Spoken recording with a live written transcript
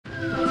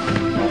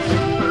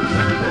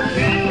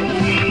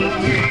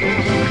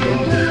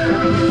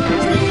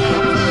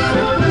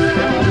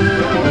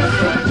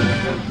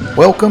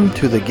Welcome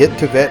to the Get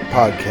to Vet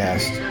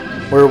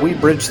podcast, where we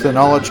bridge the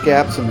knowledge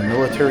gaps in the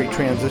military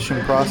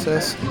transition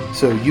process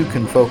so you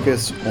can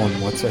focus on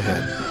what's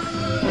ahead.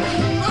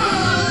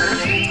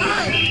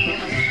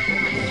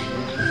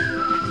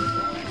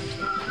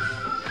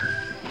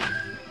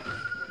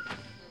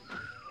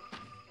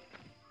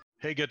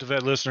 Hey, Get to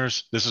Vet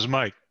listeners, this is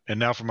Mike, and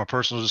now for my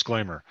personal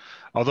disclaimer.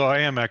 Although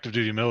I am active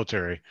duty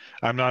military,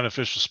 I'm not an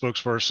official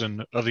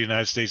spokesperson of the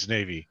United States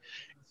Navy.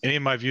 Any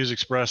of my views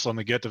expressed on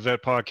the Get to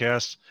Vet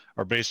podcast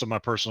are based on my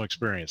personal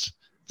experience.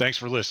 Thanks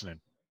for listening.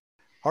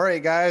 All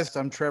right, guys,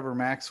 I'm Trevor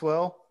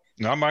Maxwell.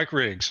 And I'm Mike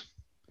Riggs.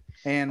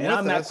 And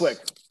I'm Matt Quick.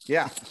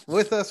 Yeah,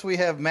 with us we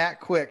have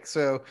Matt Quick.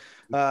 So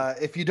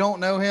if you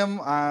don't know him,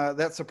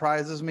 that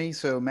surprises me.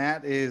 So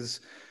Matt is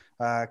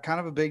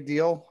kind of a big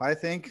deal, I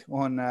think,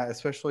 on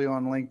especially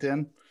on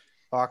LinkedIn.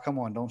 Oh, come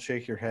on, don't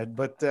shake your head.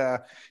 But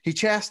he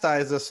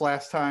chastised us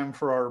last time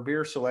for our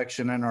beer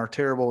selection and our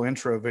terrible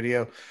intro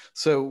video.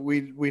 So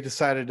we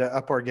decided to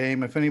up our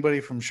game. If anybody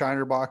from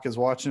Shinerbach is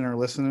watching or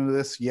listening to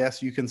this,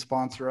 yes, you can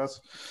sponsor us.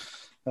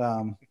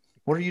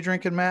 What are you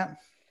drinking, Matt?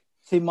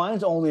 See,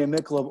 mine's only a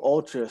Michelob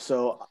Ultra,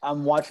 so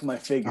I'm watching my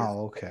figure.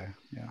 Oh, okay.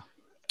 Yeah.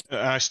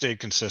 I stayed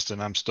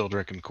consistent. I'm still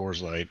drinking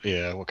Coors Light.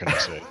 Yeah, what can I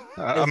say?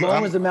 As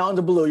long as the mountains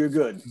are blue, you're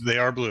good. They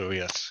are blue,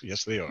 yes.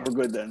 Yes, they are. We're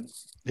good then.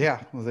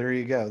 Yeah, well, there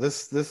you go.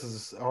 This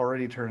is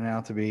already turning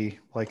out to be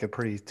like a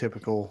pretty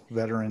typical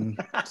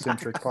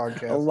veteran-centric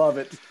podcast. I love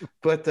it.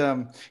 But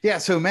yeah,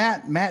 so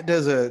Matt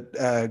does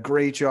a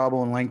great job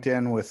on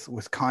LinkedIn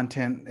with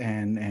content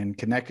and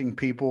connecting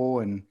people,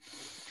 and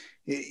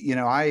you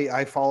know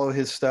I follow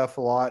his stuff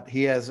a lot.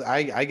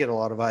 I get a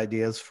lot of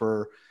ideas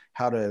for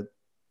how to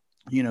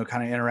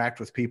kind of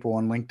interact with people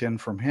on LinkedIn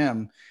from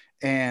him.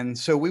 And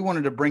so we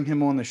wanted to bring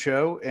him on the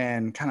show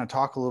and kind of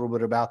talk a little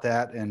bit about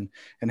that and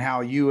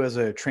how you as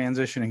a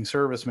transitioning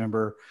service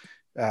member,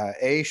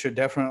 should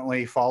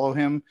definitely follow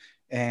him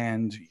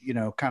and,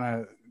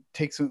 kind of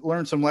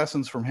learn some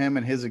lessons from him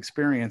and his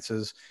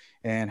experiences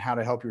and how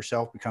to help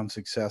yourself become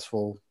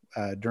successful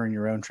during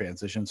your own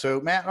transition. So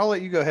Matt, I'll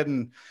let you go ahead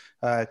and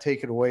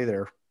take it away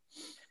there.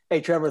 Hey,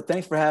 Trevor,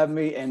 thanks for having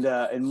me. And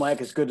Mike,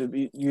 it's good to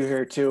be you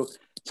here too.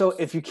 So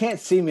if you can't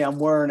see me, I'm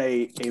wearing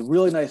a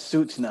really nice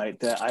suit tonight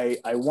that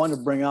I want to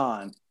bring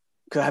on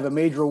because I have a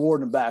major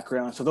award in the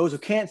background. So those who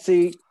can't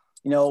see,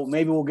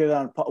 maybe we'll get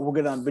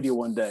it on video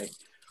one day.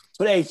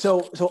 But hey,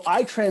 so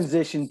I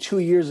transitioned 2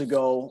 years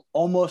ago,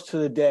 almost to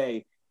the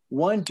day.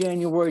 1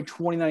 January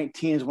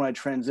 2019 is when I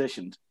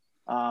transitioned,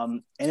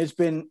 and it's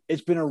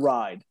been a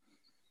ride.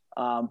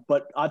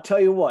 But I'll tell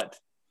you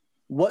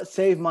what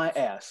saved my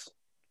ass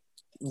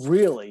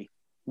really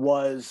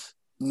was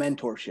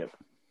mentorship.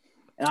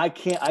 And I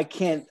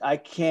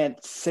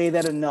can't say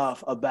that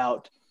enough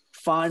about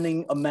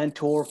finding a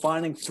mentor,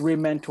 finding 3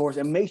 mentors,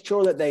 and make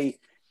sure that they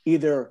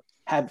either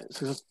have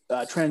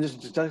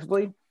transitioned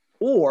successfully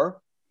or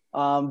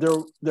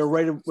they're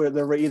ready.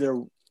 They're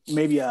either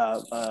maybe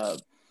a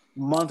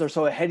month or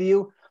so ahead of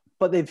you,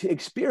 but they've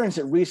experienced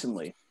it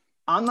recently.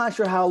 I'm not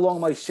sure how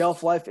long my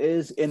shelf life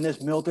is in this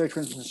military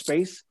transition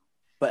space,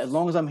 but as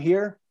long as I'm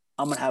here,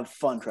 I'm gonna have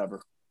fun, Trevor.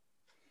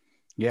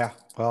 Yeah,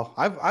 well,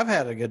 I've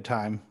had a good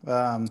time.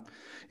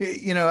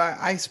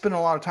 I spend a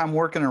lot of time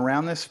working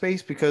around this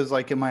space because,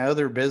 like in my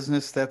other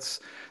business, that's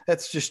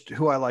just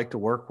who I like to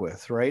work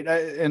with, right?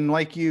 And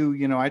like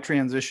I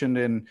transitioned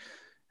in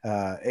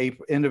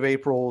end of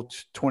April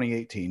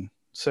 2018,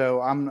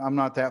 so I'm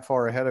not that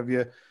far ahead of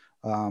you.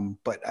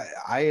 But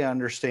I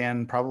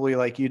understand, probably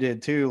like you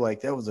did too.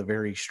 Like that was a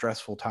very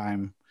stressful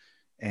time,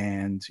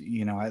 and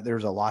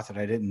there's a lot that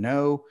I didn't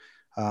know.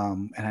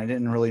 And I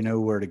didn't really know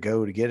where to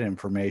go to get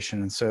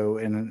information. And so,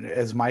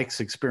 as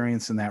Mike's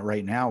experiencing that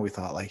right now, we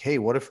thought like, hey,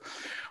 what if,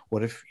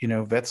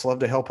 vets love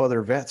to help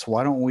other vets?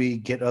 Why don't we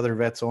get other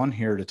vets on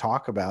here to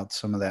talk about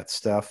some of that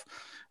stuff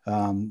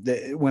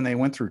when they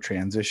went through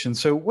transition?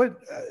 So what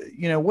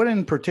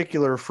in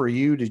particular for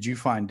you did you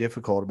find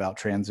difficult about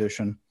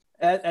transition?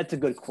 That's a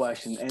good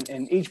question.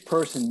 And each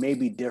person may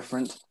be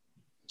different.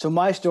 So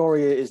my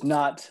story is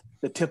not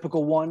the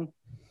typical one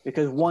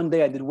because one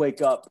day I did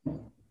wake up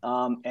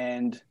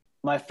and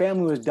my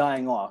family was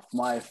dying off.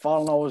 My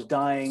father-in-law was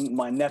dying.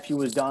 My nephew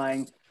was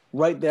dying.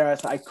 Right there,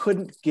 I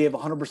couldn't give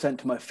 100%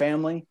 to my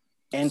family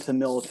and to the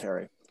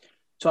military.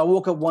 So I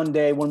woke up one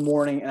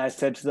morning, and I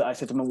said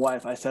to my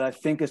wife, I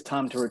think it's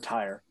time to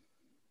retire.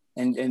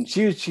 And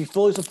she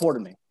fully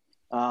supported me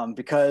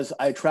because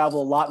I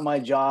traveled a lot in my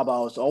job. I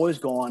was always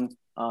gone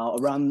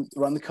around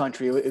the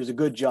country. It was a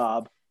good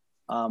job.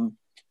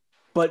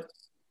 But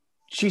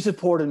she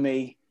supported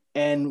me.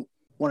 And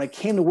when I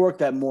came to work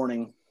that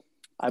morning,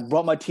 I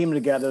brought my team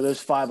together. There's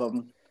 5 of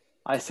them.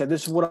 I said,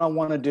 this is what I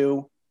want to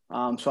do.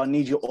 So I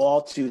need you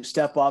all to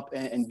step up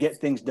and get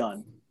things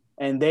done.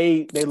 And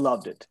they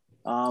loved it.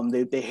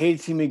 They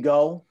hated seeing me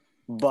go,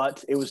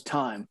 but it was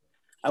time.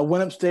 I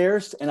went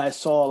upstairs and I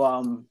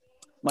saw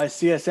my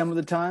CSM at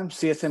the time,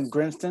 CSM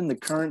Grinston, the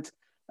current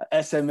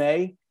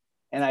SMA.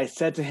 And I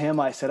said to him,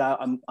 I'm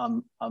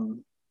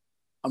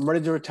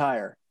ready to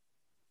retire.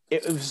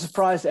 It was a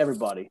surprise to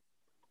everybody.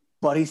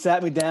 But he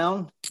sat me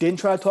down, didn't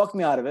try to talk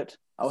me out of it.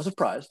 I was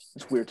surprised.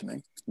 It's weird to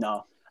me.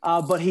 No.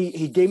 But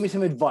he gave me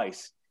some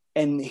advice.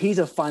 And he's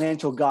a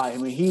financial guy.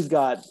 He's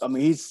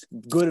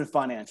good at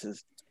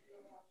finances.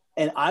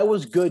 And I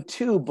was good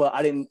too, but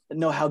I didn't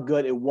know how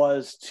good it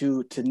was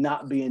to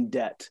not be in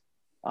debt.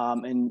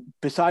 And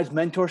besides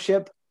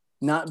mentorship,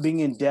 not being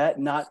in debt,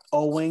 not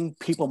owing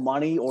people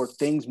money or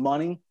things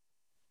money,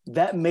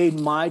 that made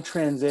my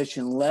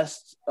transition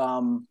less,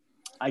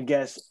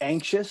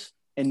 anxious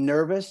and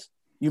nervous.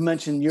 You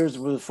mentioned yours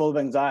was full of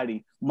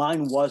anxiety.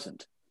 Mine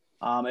wasn't.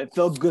 It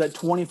felt good at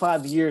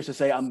 25 years to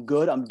say, I'm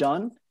good, I'm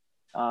done.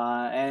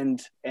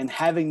 And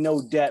having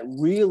no debt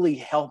really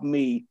helped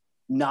me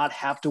not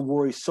have to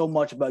worry so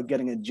much about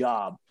getting a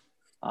job.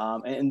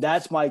 And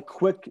that's my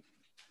quick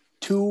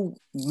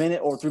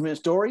 2-minute or 3-minute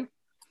story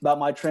about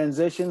my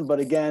transition. But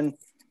again,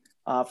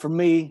 for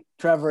me,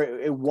 Trevor,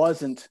 it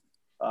wasn't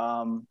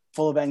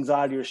full of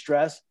anxiety or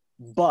stress,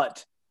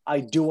 but I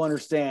do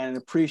understand and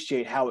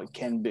appreciate how it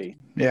can be.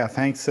 Yeah,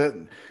 thanks.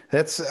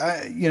 That's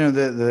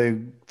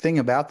the thing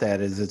about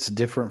that is it's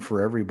different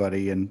for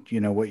everybody. And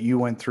what you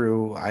went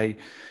through,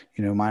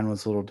 mine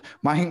was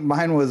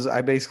mine was,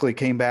 I basically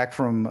came back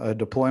from a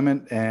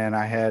deployment and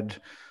I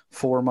had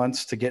 4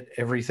 months to get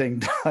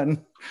everything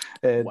done.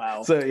 And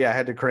wow. So yeah, I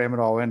had to cram it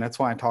all in. That's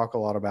why I talk a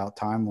lot about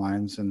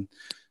timelines. And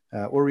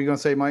what were you going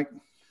to say, Mike?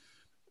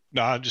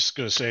 No, I'm just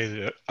going to say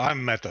that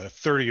I'm at the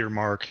 30-year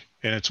mark,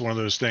 and it's one of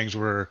those things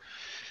where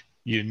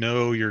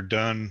you're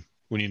done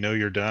when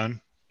you're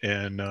done.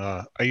 And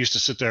I used to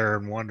sit there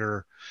and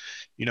wonder,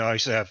 I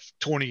used to have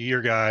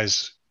 20-year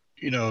guys,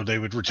 they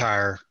would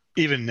retire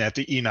even at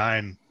the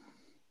E9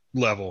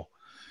 level.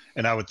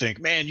 And I would think,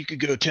 man, you could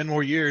go 10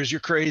 more years. You're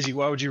crazy.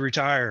 Why would you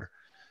retire?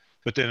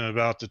 But then at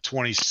about the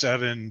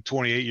 27,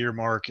 28-year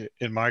mark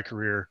in my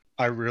career,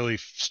 I really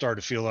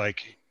started to feel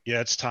like, yeah,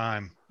 it's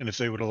time. And if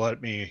they would have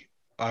let me,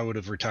 I would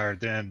have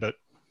retired then. But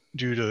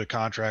due to the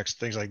contracts,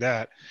 things like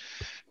that,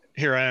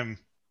 here I am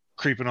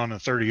creeping on the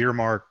 30-year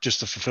mark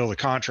just to fulfill the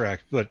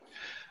contract. But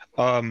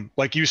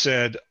like you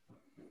said,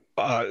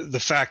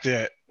 the fact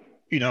that,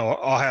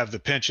 I'll have the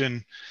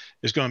pension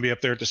is going to be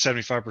up there at the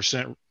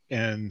 75%,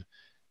 and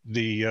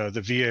the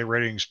VA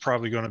rating is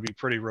probably going to be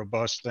pretty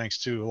robust thanks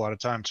to a lot of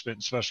time spent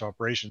in special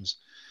operations.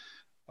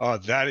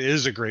 That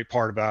is a great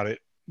part about it,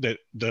 that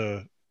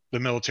the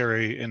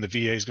military and the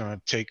VA is going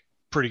to take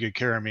pretty good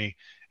care of me,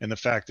 and the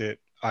fact that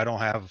I don't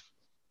have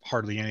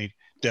hardly any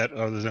debt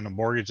other than a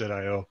mortgage that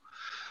I owe.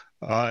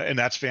 And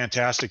that's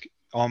fantastic.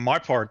 On my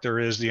part, there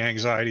is the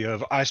anxiety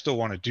of I still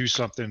want to do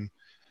something,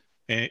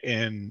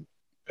 and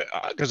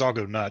because I'll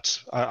go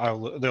nuts.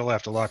 They'll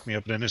have to lock me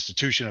up in an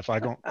institution if I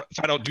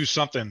don't do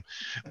something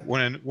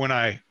when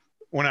I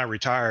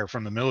retire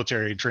from the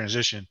military and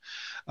transition.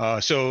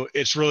 So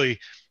it's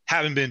really,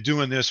 having been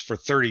doing this for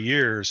 30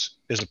 years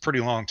is a pretty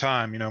long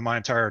time. My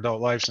entire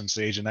adult life since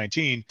the age of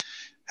 19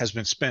 has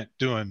been spent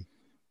in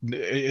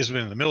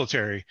the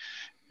military.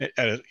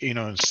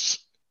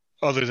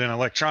 Other than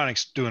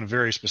electronics, doing a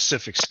very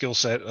specific skill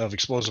set of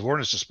explosive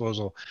ordnance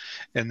disposal,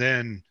 and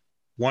then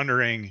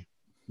wondering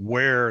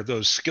where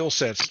those skill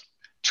sets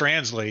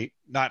translate,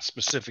 not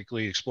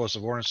specifically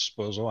explosive ordnance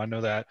disposal. I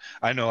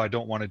know I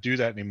don't want to do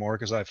that anymore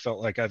because I felt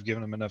like I've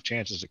given them enough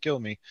chances to kill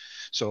me.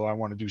 So I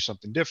want to do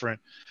something different.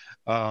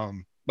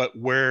 But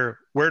where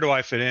do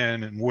I fit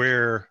in, and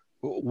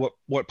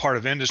what part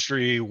of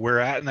industry, where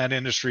at in that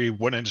industry,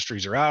 what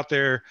industries are out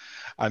there?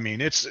 I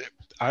mean,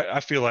 I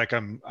feel like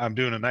I'm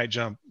doing a night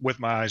jump with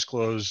my eyes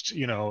closed.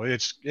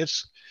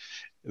 It's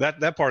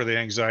that part of the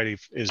anxiety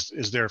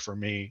is there for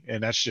me.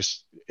 And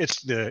it's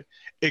the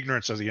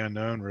ignorance of the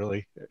unknown,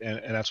 really.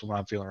 And that's what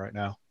I'm feeling right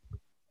now.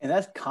 And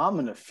that's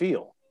common to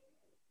feel.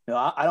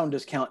 I don't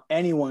discount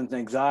anyone's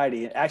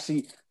anxiety.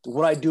 Actually,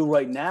 what I do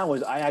right now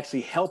is I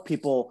actually help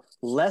people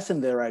lessen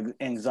their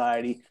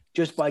anxiety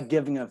just by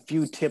giving a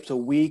few tips a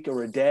week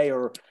or a day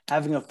or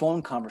having a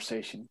phone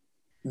conversation.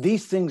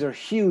 These things are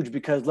huge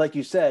because, like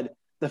you said,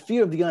 the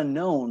fear of the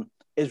unknown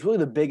is really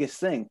the biggest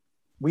thing.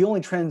 We only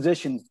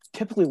transition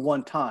typically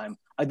one time.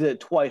 I did it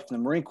twice in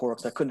the Marine Corps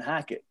because I couldn't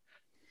hack it.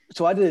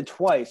 So I did it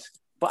twice,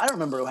 but I don't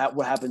remember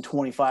what happened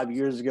 25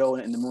 years ago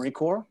in the Marine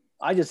Corps.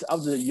 I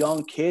was a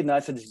young kid, and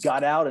I just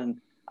got out, and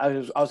I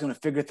was going to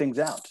figure things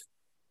out.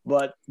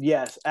 But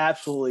yes,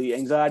 absolutely,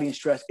 anxiety and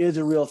stress is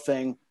a real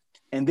thing,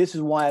 and this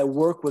is why I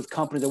work with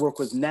companies I work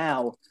with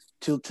now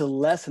to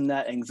lessen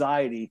that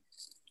anxiety,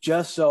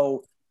 just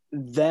so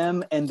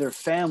them and their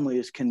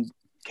families can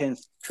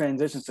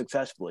transition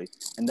successfully,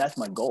 and that's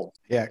my goal.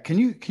 Yeah, can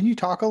you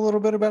talk a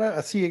little bit about it?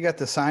 I see you got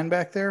the sign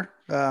back there,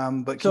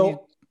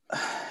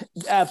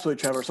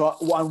 Absolutely, Trevor. So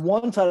on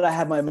one side, I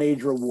have my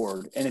major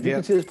award, and if you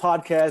can see this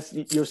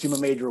podcast, you'll see my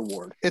major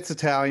award. It's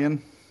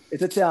Italian.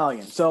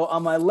 So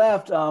on my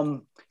left,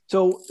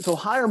 so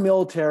higher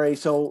military.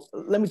 So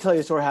let me tell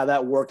you sort of how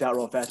that worked out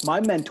real fast. My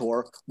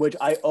mentor, which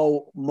I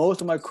owe most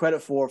of my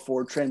credit for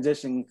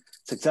transitioning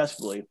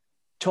successfully,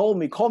 called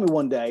me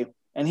one day,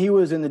 and he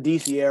was in the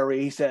DC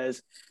area. He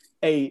says,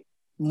 "Hey,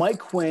 Mike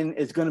Quinn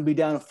is going to be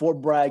down in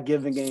Fort Bragg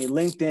giving a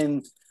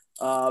LinkedIn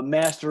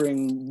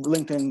mastering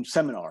LinkedIn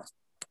seminar.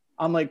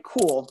 I'm like,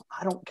 cool.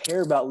 I don't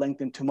care about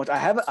LinkedIn too much. I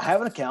have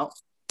an account,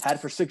 had it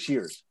for 6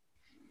 years.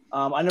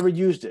 I never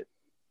used it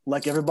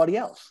like everybody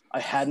else. I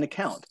had an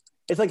account.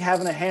 It's like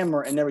having a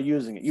hammer and never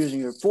using it, using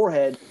your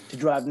forehead to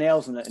drive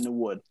nails in the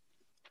wood.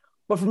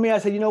 But for me, I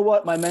said, you know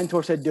what? My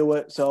mentor said do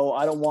it. So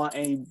I don't want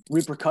any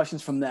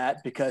repercussions from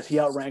that because he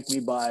outranked me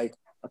by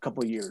a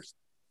couple of years.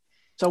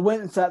 So I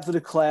went and sat through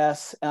the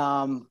class,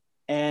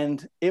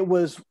 and it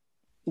was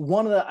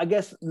one of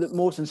the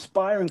most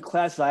inspiring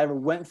classes I ever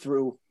went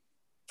through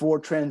for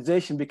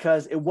transition,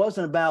 because it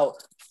wasn't about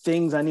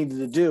things I needed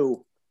to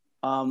do,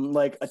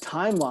 like a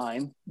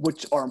timeline,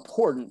 which are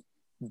important.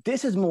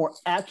 This is more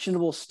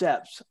actionable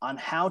steps on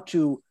how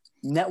to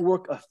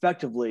network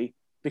effectively,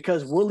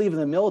 because we're leaving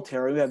the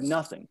military, we have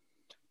nothing.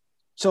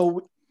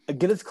 So I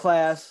get his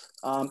class.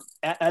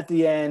 At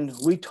the end,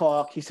 we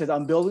talk. He says,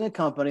 I'm building a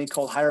company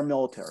called Hire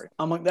Military.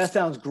 I'm like, that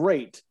sounds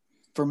great.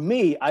 For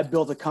me, I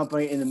built a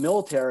company in the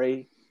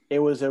military. It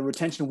was a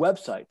retention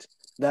website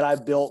that I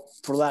built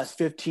for the last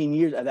 15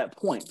 years at that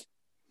point.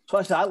 So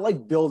I said, I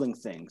like building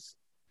things.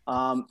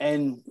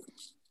 And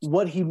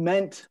what he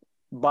meant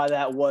by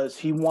that was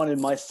he wanted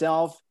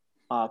myself,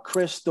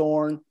 Chris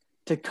Thorne,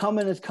 to come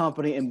in his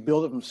company and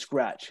build it from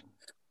scratch,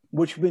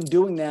 which we've been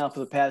doing now for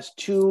the past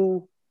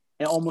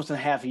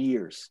 2.5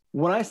 years.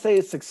 When I say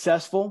it's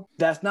successful,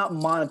 that's not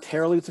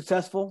monetarily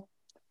successful.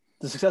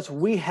 The success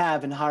we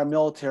have in Hire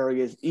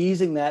Military is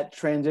easing that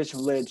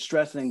transition-related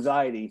stress and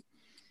anxiety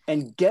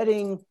and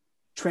getting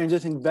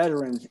transitioning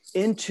veterans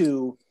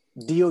into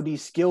DoD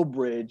Skill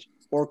Bridge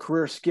or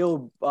career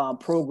skill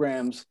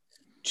programs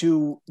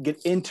to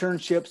get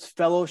internships,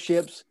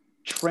 fellowships,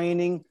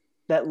 training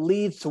that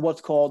leads to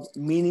what's called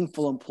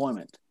meaningful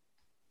employment.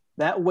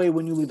 That way,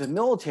 when you leave the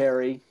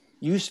military,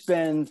 you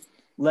spend,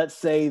 let's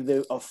say, a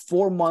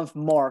 4-month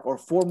mark or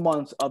 4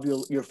 months of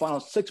your final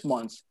 6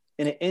 months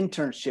in an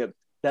internship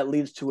that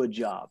leads to a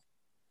job.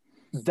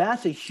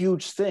 That's a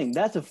huge thing.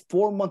 That's a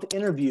 4-month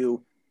interview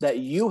that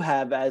you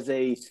have as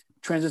a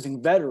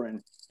transitioning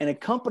veteran, and a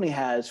company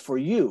has for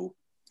you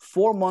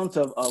 4 months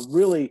of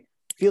really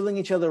feeling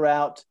each other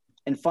out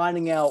and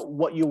finding out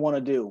what you want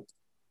to do.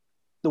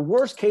 The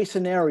worst case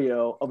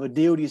scenario of a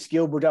DoD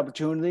Skill Bridge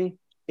opportunity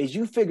is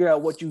you figure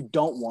out what you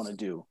don't want to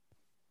do.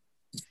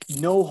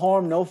 No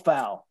harm, no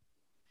foul.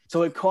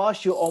 So it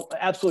costs you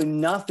absolutely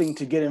nothing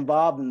to get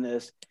involved in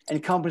this.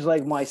 And companies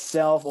like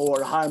myself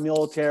or Hire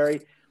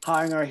Military,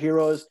 Hiring Our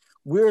Heroes,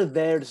 we're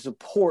there to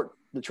support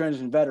the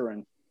transition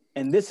veteran.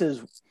 And this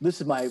is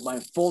my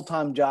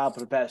full-time job for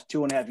the past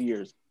 2.5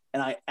 years.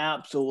 And I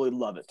absolutely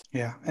love it.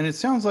 Yeah. And it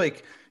sounds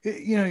like,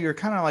 you're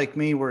kind of like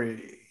me where,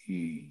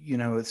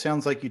 it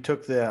sounds like you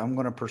took I'm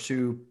going to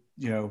pursue,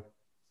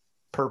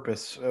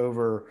 purpose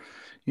over,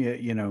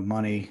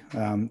 money.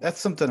 That's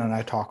something that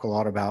I talk a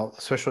lot about,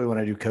 especially when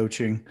I do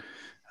coaching.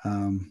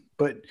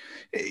 But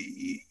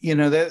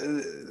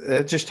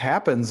that just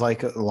happens.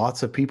 Like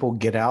lots of people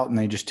get out and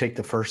they just take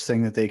the first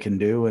thing that they can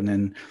do. And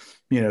then,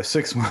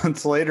 6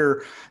 months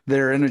later,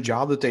 they're in a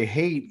job that they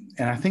hate.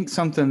 And I think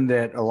something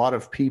that a lot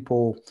of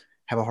people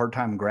have a hard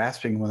time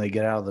grasping when they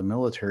get out of the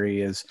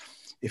military is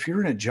if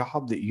you're in a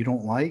job that you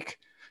don't like,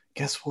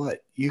 guess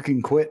what? You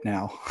can quit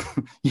now.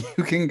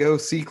 You can go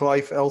seek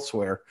life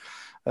elsewhere.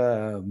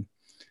 And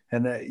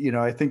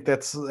I think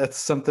that's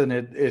something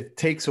it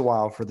takes a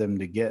while for them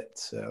to get.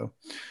 So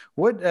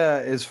what,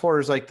 as far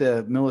as like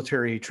the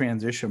military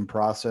transition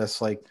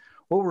process, like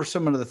what were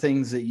some of the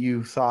things that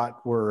you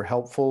thought were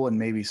helpful and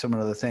maybe some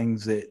of the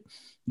things that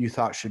you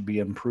thought should be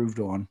improved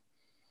on?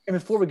 And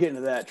before we get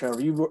into that,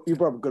 Trevor, you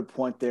brought up a good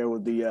point there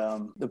with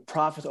the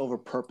profit over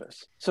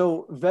purpose.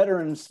 So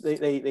veterans,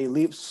 they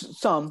leave,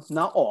 some,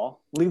 not all,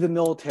 leave the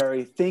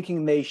military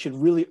thinking they should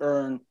really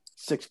earn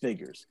 6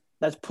 figures.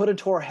 That's put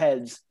into our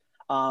heads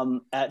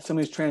at some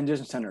of these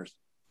transition centers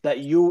that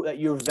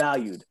you're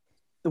valued.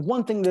 The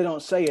one thing they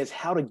don't say is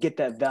how to get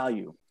that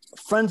value.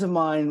 Friends of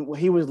mine,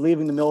 he was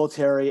leaving the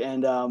military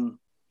and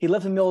he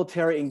left the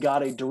military and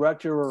got a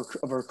director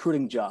of a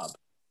recruiting job.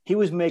 He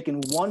was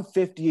making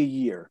 $150 a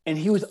year and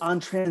he was on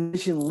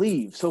transition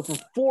leave. So for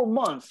 4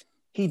 months,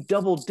 he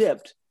double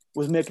dipped,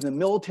 was making the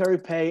military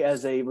pay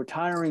as a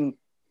retiring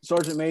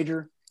sergeant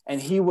major.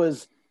 And he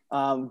was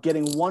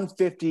getting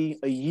 $150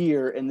 a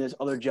year in this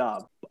other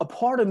job. A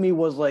part of me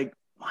was like,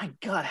 my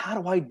God,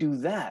 how do I do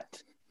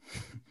that?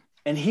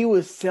 And he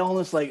was selling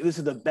us like, this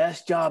is the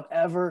best job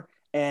ever.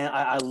 And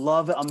I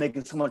love it. I'm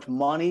making so much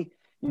money.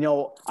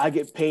 I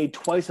get paid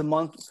twice a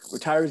month.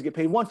 Retirees get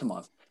paid once a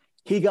month.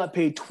 He got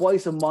paid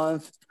twice a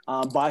month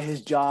by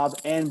his job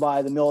and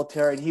by the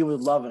military, and he was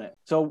loving it.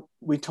 So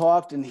we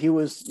talked, and he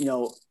was,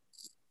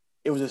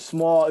 it was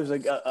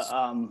like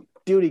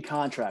duty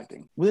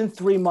contracting. Within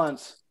 3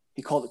 months,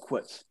 he called it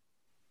quits.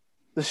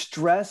 The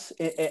stress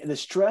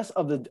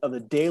of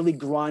the daily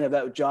grind of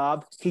that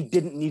job, he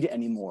didn't need it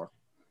anymore.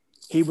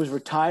 He was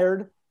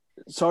retired,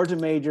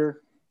 sergeant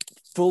major,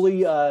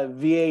 fully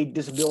VA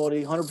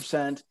disability,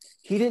 100%.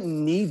 He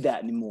didn't need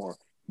that anymore.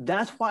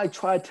 That's why I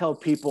try to tell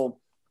people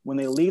when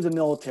they leave the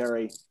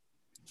military,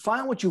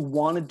 find what you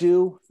want to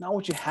do, not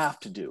what you have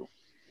to do.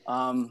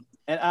 And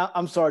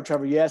I'm sorry,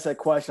 Trevor, you asked that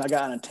question. I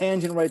got on a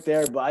tangent right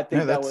there, but I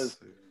think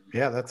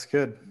that's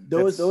good.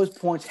 Those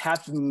points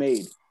have to be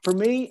made for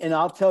me. And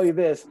I'll tell you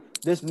this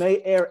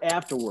may air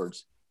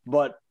afterwards,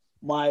 but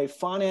my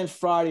Finance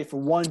Friday for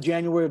 1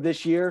 January of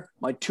this year,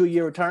 my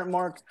 2-year retirement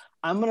mark,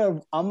 I'm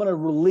gonna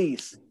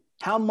release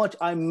how much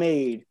I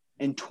made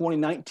in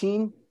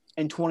 2019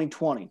 and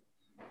 2020.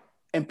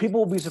 And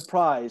people will be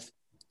surprised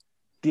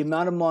the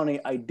amount of money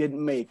I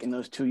didn't make in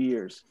those 2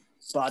 years.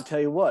 But I'll tell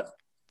you what,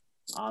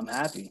 I'm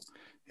happy.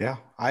 Yeah.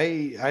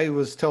 I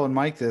was telling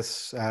Mike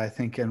this, I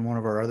think in one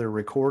of our other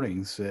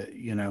recordings,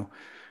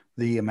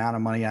 the amount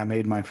of money I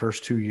made my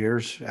first 2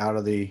 years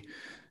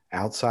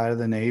outside of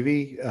the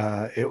Navy,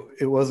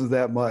 it wasn't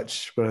that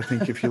much, but I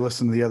think if you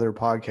listen to the other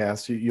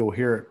podcasts, you'll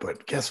hear it.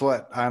 But guess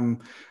what?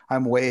 I'm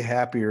way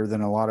happier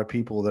than a lot of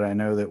people that I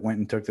know that went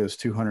and took those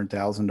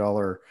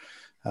 $200,000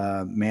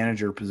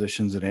 manager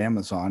positions at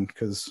Amazon,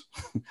 because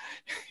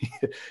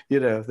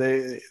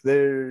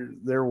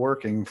they're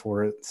working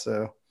for it.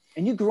 So,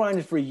 and you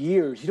grinded for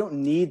years. You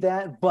don't need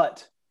that,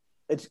 but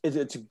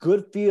it's a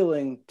good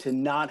feeling to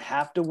not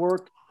have to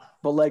work.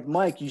 But like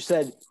Mike, you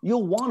said,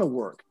 you'll want to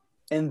work.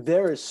 And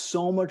there is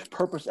so much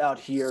purpose out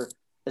here,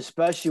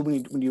 especially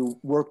when you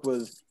work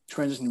with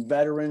transition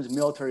veterans,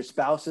 military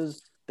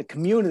spouses, the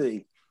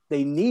community.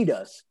 They need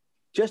us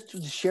just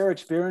to share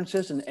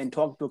experiences and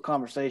talk to a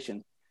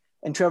conversation.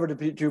 And Trevor,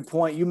 to your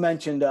point, you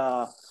mentioned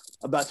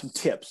about some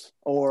tips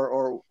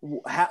or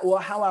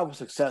how I was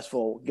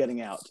successful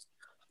getting out.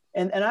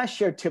 And I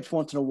share tips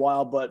once in a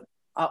while, but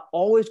I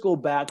always go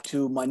back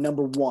to my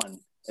number one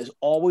is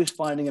always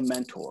finding a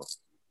mentor.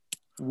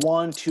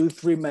 1, 2,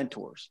 3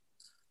 mentors.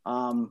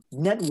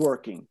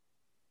 Networking.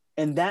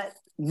 And that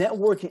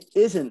networking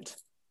isn't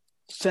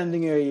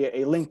sending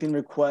a LinkedIn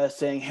request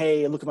saying,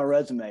 hey, look at my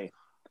resume.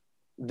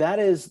 That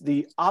is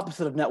the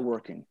opposite of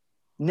networking.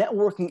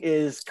 Networking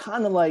is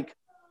kind of like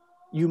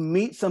you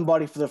meet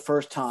somebody for the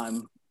first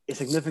time, a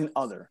significant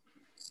other,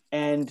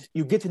 and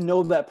you get to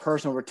know that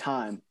person over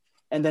time.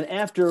 And then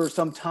after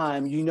some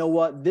time, you know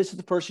what? This is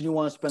the person you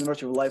want to spend the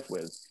rest of your life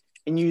with.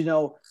 And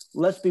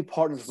let's be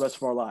partners for the rest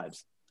of our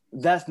lives.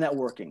 That's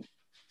networking.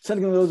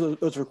 Sending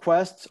those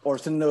requests or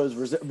sending those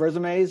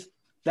resumes,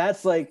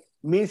 that's like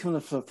meeting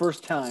someone for the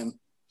first time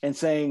and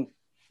saying,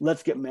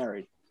 let's get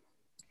married.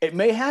 It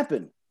may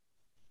happen,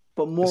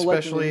 but more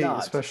likely than not.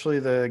 Especially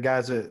the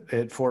guys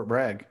at Fort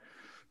Bragg.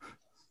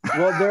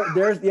 Well,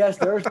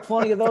 there's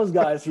plenty of those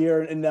guys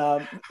here. And,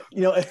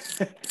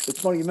 it's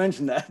funny you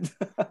mentioned that.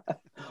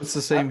 It's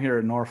the same here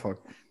at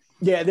Norfolk.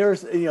 Yeah,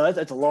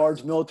 that's a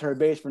large military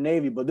base for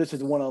Navy, but this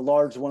is one of the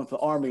largest ones for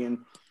the Army. And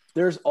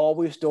there's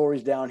always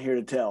stories down here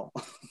to tell.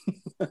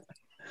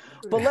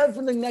 But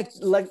leveraging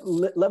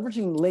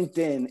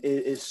LinkedIn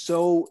is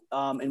so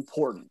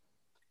important.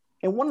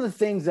 And one of the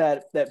things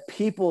that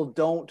people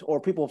don't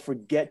or people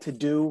forget to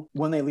do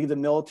when they leave the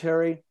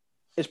military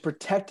is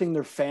protecting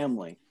their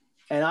family.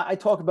 And I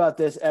talk about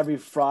this every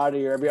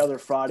Friday or every other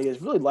Friday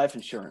is really life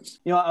insurance.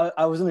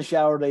 I was in the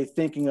shower today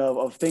thinking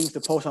of things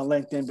to post on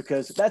LinkedIn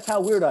because that's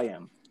how weird I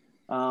am.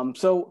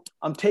 So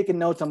I'm taking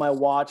notes on my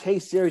watch. Hey,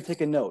 Siri,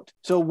 take a note.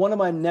 So one of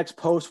my next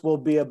posts will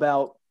be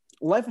about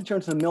life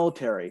insurance in the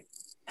military,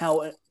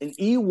 how an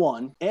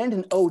E1 and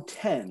an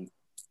O10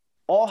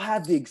 all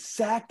have the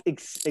exact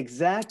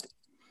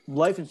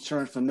life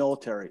insurance for the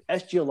military,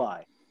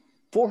 SGLI,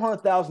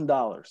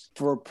 $400,000.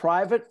 For a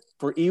private,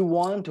 for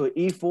E1 to an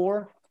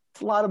E4,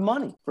 it's a lot of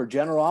money. For a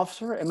general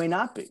officer, it may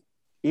not be,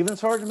 even a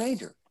sergeant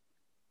major.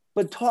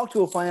 But talk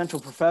to a financial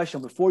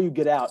professional before you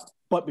get out.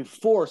 But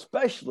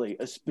especially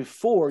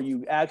before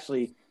you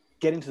actually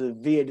get into the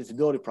VA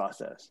disability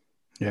process.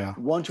 Yeah.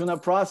 Once you're in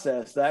that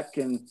process, that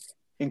can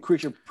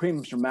increase your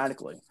premiums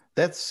dramatically.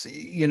 That's,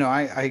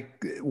 I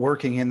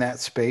working in that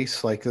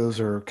space, like those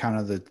are kind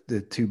of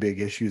the two big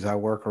issues I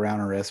work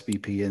around are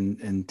SBP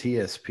and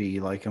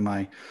TSP, like in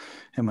my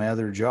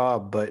other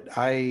job. But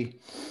I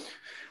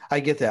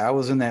get that. I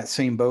was in that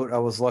same boat. I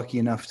was lucky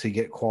enough to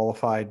get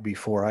qualified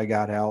before I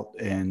got out.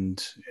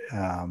 And,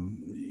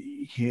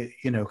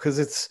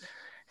 because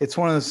it's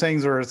one of those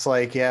things where it's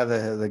like, yeah,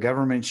 the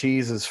government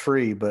cheese is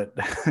free, but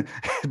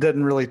it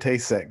doesn't really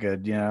taste that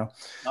good, Not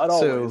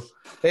always. So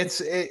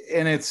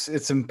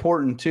it's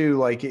important too,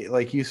 like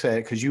you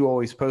said, because you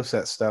always post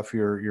that stuff,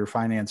 your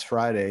Finance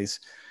Fridays.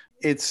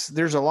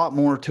 There's a lot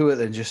more to it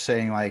than just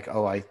saying like,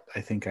 oh, I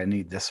think I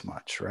need this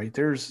much, right?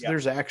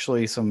 There's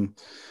actually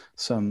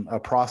a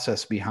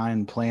process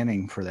behind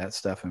planning for that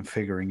stuff and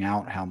figuring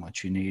out how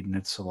much you need, and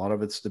a lot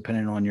of it's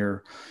dependent on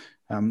your.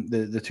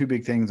 The two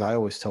big things I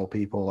always tell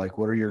people, like,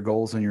 what are your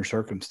goals and your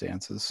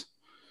circumstances?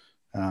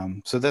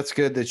 So that's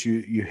good that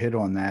you hit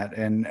on that.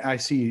 And I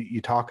see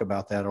you talk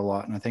about that a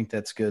lot. And I think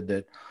that's good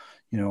that,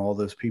 all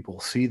those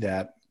people see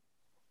that.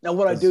 Now,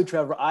 what I do,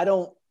 Trevor, I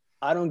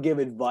don't give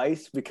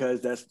advice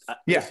because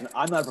listen,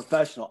 I'm not a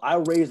professional. I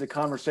raise the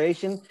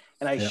conversation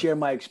and I share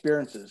my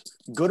experiences,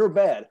 good or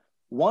bad.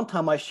 One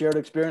time I shared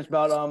experience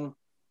about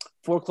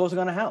foreclosing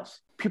on a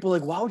house. People are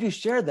like, why would you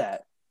share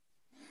that?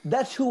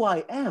 that's who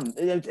I am.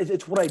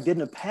 It's what I did in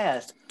the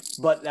past,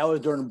 but that was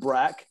during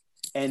BRAC,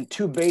 and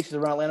 2 bases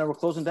around Atlanta were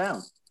closing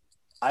down.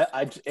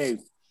 Hey,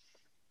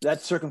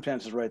 that's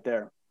circumstances right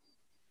there.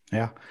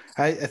 Yeah.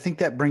 I think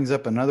that brings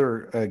up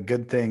another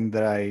good thing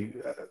that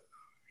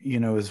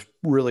is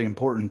really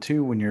important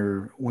too when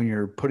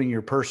you're putting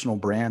your personal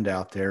brand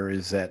out there,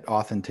 is that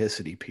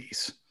authenticity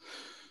piece.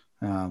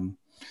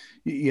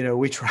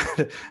 We try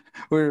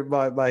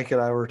to, Mike and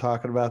I were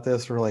talking about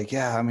this. We're like,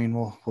 yeah, I mean,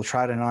 we'll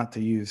try to not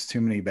to use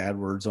too many bad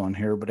words on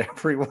here, but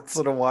every once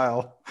in a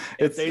while,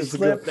 they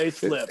slip.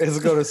 It's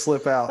going to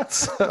slip out.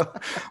 So,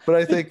 but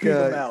I think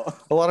a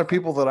lot of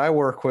people that I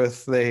work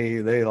with,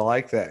 they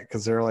like that,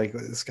 because they're like,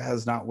 this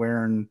guy's not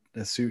wearing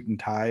a suit and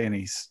tie, and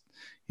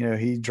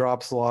he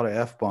drops a lot of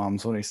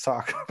F-bombs when he's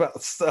talking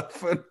about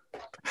stuff. And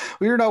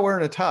you're not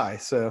wearing a tie,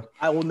 so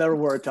I will never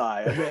wear a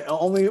tie. I mean,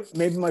 only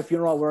maybe my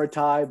funeral I'll wear a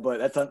tie,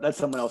 but that's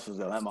someone else's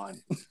though, not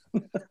mine.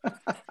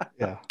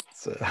 Yeah.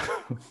 So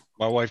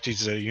my wife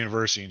teaches at a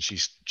university, and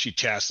she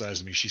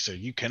chastised me. She said,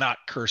 "You cannot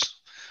curse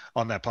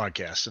on that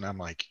podcast," and I'm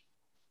like,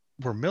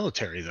 "We're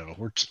military, though.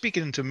 We're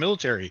speaking to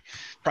military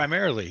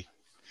primarily.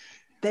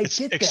 It's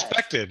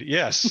expected,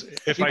 yes.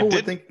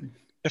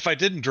 If I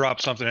didn't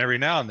drop something every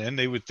now and then,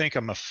 they would think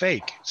I'm a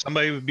fake.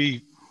 Somebody would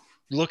be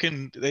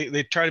looking,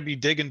 they try to be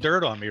digging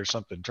dirt on me or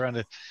something, trying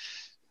to,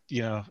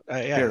 yeah.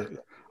 Here,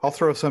 I'll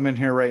throw some in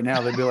here right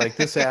now. They'd be like,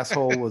 this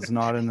asshole was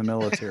not in the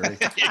military.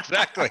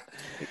 Exactly.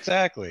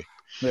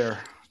 There.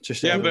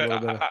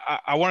 But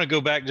I want to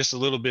go back just a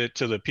little bit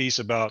to the piece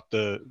about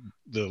the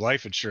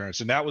life insurance.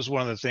 And that was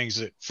one of the things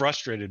that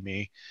frustrated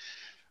me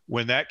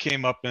when that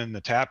came up in the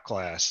TAP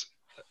class.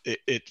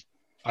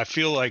 I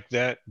feel like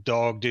that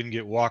dog didn't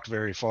get walked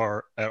very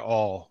far at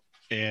all.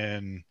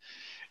 And,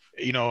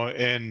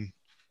 and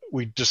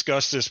we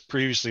discussed this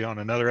previously on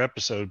another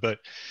episode, but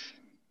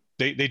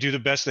they do the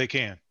best they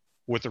can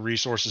with the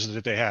resources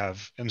that they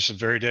have. And some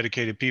very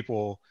dedicated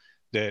people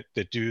that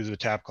do the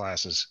TAP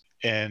classes,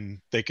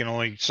 and they can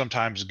only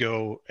sometimes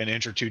go an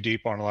inch or two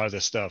deep on a lot of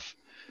this stuff.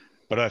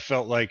 But I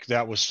felt like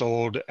that was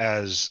sold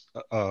as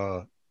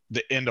the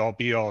end all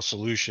be all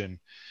solution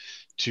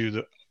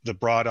to the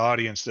broad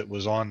audience that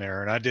was on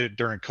there. And I did it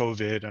during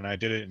COVID, and I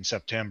did it in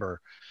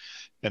September.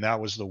 And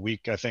that was the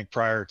week, I think,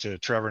 prior to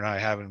Trevor and I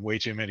having way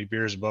too many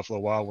beers at Buffalo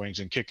Wild Wings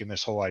and kicking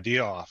this whole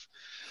idea off.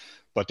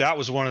 But that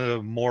was one of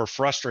the more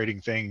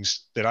frustrating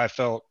things that I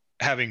felt,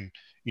 having,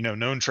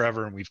 known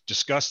Trevor, and we've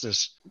discussed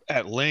this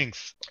at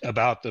length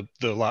about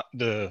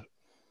the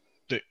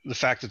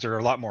fact that there are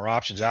a lot more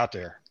options out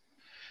there.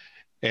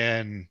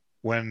 And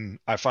when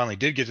I finally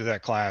did get to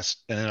that class,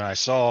 and then I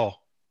saw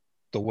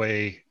the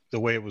way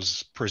it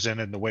was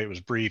presented and the way it was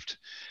briefed,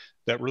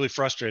 that really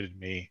frustrated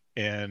me.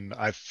 And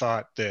I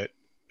thought that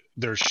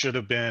there should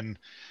have been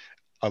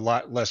a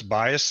lot less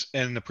bias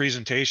in the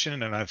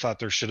presentation, and I thought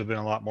there should have been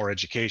a lot more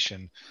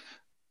education,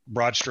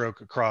 broad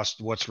stroke across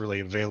what's really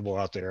available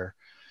out there.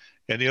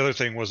 And the other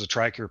thing was the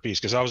TRICARE piece,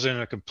 because I was in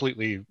a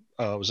completely it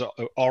was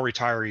all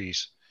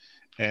retirees,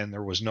 and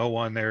there was no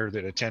one there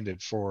that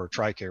attended for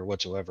TRICARE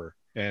whatsoever.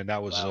 And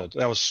that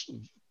was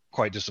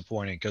quite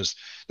disappointing, because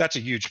that's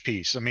a huge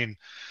piece. I mean,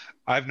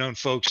 I've known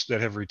folks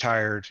that have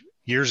retired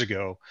years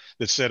ago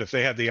that said if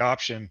they had the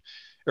option,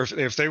 or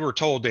if they were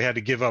told they had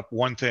to give up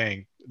one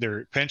thing,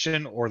 their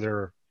pension or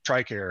their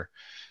TRICARE,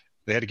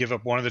 they had to give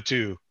up one of the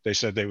two. They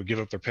said they would give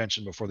up their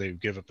pension before they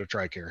would give up their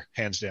TRICARE,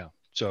 hands down.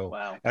 So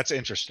That's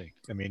interesting.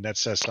 I mean, that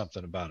says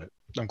something about it.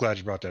 I'm glad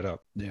you brought that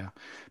up. Yeah.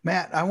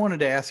 Matt, I wanted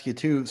to ask you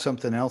too,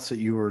 something else that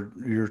you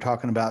were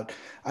talking about.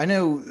 I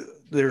know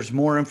there's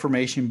more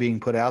information being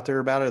put out there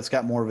about it. It's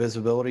got more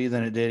visibility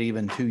than it did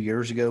even 2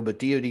 years ago, but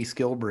DoD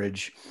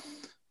SkillBridge,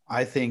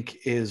 I think,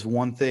 is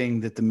one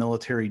thing that the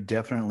military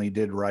definitely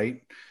did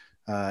right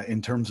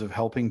in terms of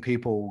helping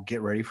people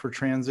get ready for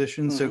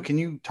transition. Mm-hmm. So can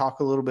you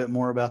talk a little bit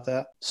more about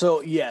that?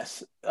 So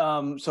yes.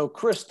 So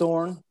Chris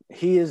Thorne,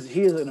 he is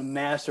a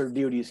master of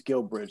DoD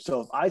SkillBridge.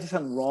 So if I say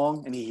something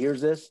wrong and he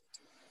hears this,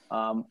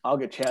 I'll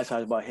get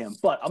chastised by him.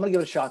 But I'm going to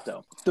give it a shot,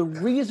 though. The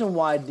reason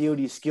why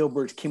DoD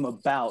SkillBridge came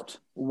about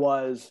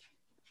was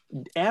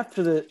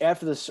after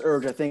the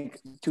surge, I think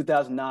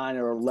 2009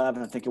 or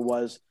 11, I think it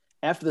was,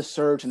 after the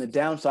surge and the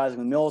downsizing of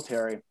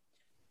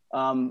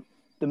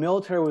the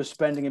military was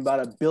spending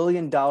about $1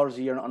 billion a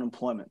year on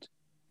unemployment.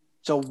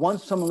 So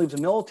once someone leaves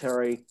the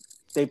military,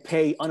 they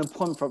pay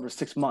unemployment for over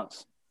 6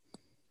 months.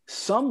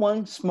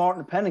 Someone smart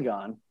in the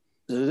Pentagon,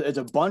 there's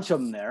a bunch of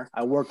them there.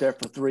 I worked there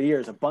for 3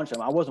 years, a bunch of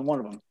them. I wasn't one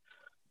of them.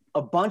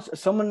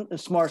 Someone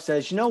smart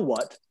says, you know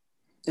what?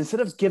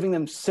 Instead of giving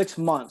them 6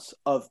 months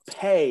of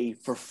pay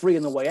for free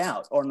on the way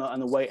out or on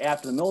the way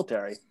after the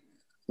military,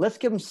 let's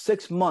give them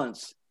 6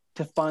 months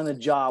to find a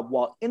job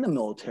while in the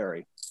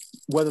military,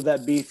 whether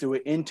that be through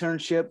an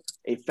internship,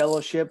 a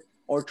fellowship,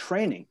 or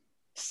training.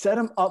 Set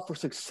them up for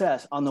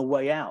success on the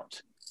way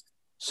out.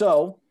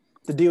 So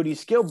the DoD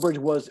SkillBridge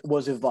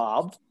was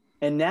evolved,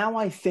 and now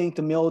I think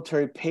the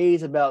military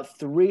pays about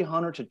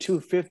 $300,000 to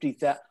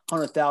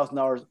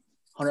 $100,000,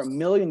 $100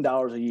 million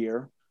a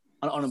year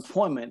on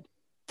unemployment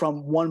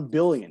from $1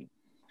 billion.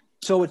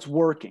 So it's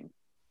working.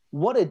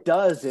 What it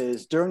does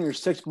is during your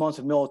 6 months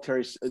of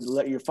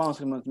your final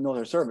 6 months of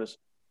military service,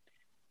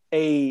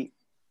 a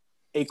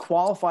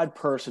qualified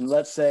person,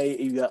 let's say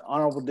you got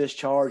honorable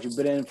discharge, you've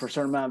been in for a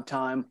certain amount of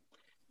time,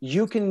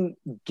 you can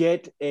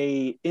get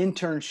a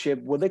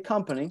internship with a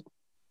company,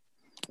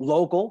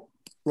 local,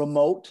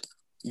 remote,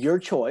 your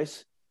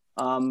choice,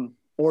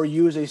 or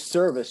use a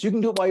service. You can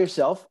do it by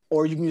yourself,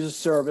 or you can use a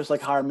service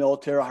like Hire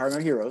Military or Hire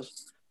Our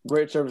Heroes.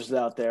 Great services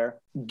out there.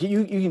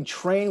 You can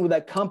train with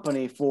that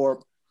company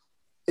for,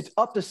 it's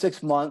up to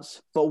 6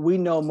 months, but we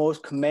know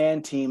most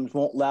command teams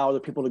won't allow other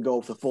people to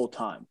go for full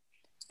time.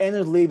 And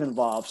there's leave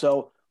involved.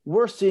 So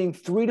we're seeing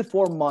 3 to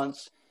 4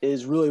 months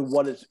is really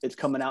what it's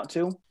coming out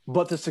to.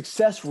 But the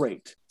success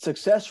rate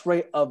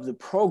of the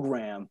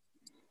program,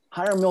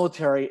 Hire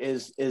Military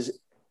is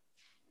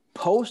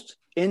post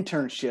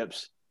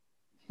internships,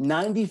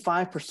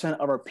 95%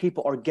 of our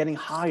people are getting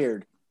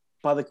hired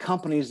by the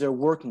companies they're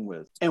working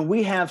with. And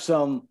we have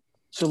some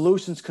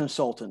solutions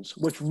consultants,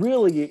 which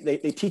really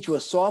they teach you a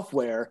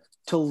software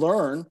to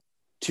learn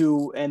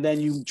to, and then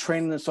you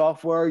train in the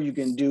software. You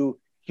can do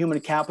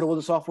human capital with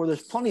the software.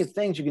 There's plenty of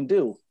things you can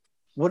do.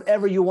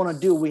 Whatever you want to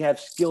do, we have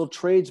skilled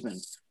tradesmen.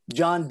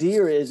 John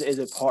Deere is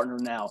a partner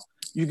now.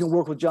 You can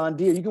work with John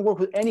Deere. You can work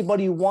with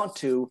anybody you want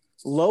to.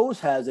 Lowe's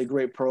has a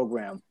great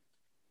program.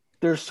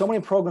 There's so many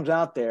programs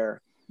out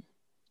there.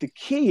 The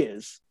key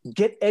is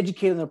get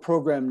educated in the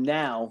program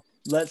now,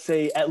 let's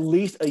say at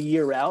least a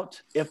year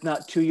out, if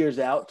not 2 years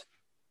out.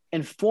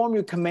 Inform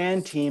your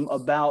command team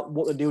about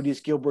what the DoD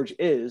Skill Bridge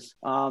is,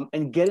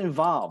 and get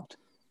involved.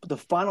 But the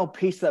final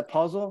piece of that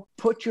puzzle,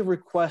 put your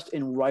request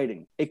in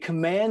writing. A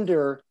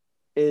commander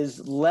is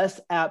less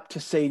apt to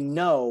say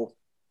no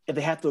if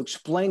they have to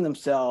explain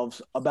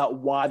themselves about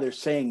why they're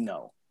saying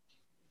no.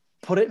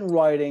 Put it in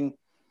writing.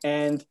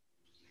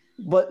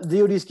 But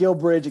DoD Skill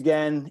Bridge,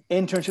 again,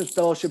 internships,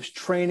 fellowships,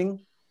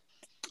 training,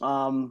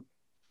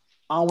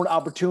 onward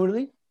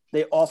opportunity.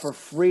 They offer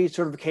free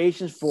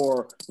certifications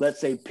for,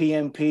 let's say,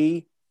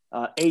 PMP,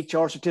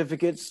 HR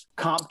certificates,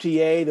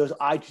 CompTIA, those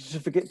IT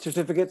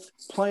certificates,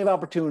 plenty of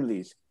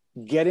opportunities.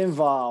 Get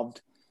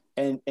involved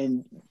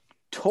and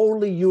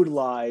totally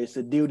utilize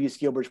the DoD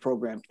Skill Bridge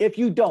program. If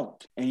you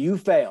don't and you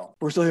fail,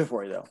 we're still here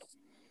for you, though.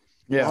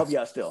 Yeah. I'll help you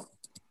out still.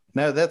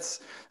 No, that's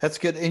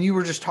good. And you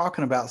were just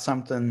talking about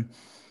something.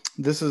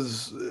 This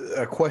is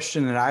a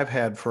question that I've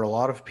had for a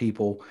lot of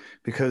people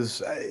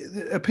because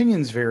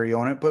opinions vary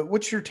on it. But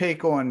what's your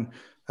take on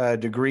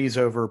degrees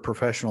over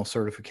professional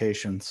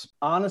certifications?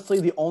 Honestly,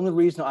 the only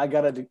reason I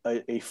got a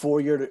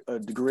 4-year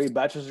degree,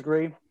 bachelor's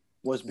degree,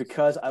 was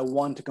because I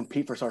wanted to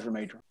compete for sergeant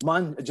major.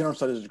 Mine, a general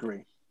studies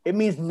degree. It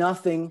means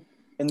nothing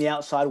in the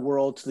outside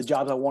world to the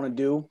jobs I want to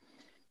do.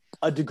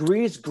 A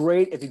degree is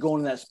great if you go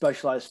into that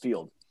specialized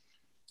field.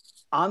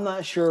 I'm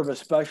not sure of a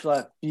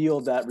specialized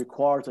field that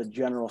requires a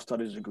general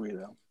studies degree,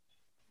 though.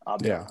 I'll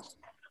be honest.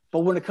 But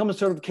when it comes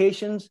to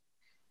certifications,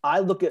 I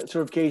look at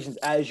certifications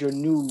as your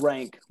new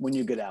rank when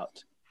you get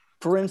out.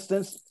 For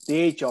instance,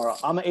 the HR.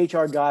 I'm an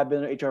HR guy. I've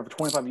been in HR for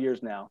 25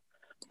 years now.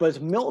 But it's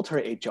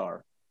military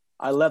HR.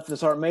 I left the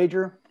sergeant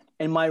major,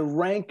 and my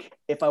rank,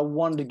 if I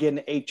wanted to get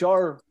an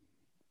HR,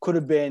 could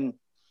have been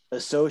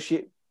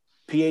associate,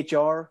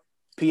 PHR,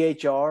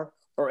 PHR,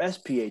 or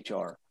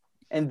SPHR.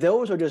 And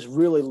those are just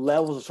really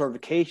levels of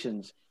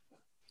certifications,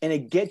 and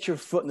it gets your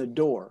foot in the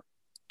door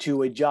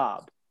to a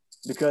job,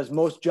 because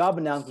most job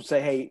announcements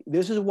say, hey,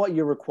 this is what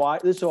you're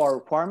required. These are our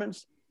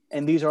requirements,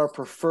 and these are our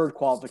preferred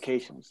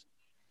qualifications.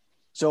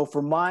 So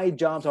for my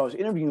jobs I was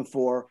interviewing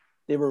for,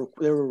 they were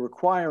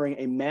requiring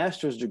a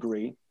master's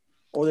degree,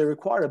 or they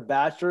required a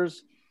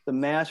bachelor's. The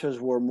masters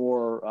were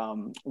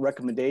more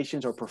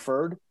recommendations or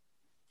preferred,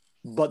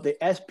 but the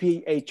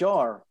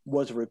SPHR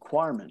was a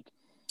requirement.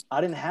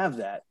 I didn't have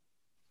that.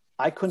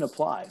 I couldn't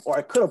apply, or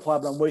I could apply,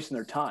 but I'm wasting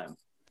their time.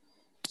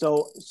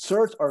 So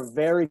certs are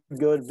very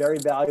good, very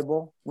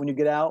valuable when you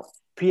get out.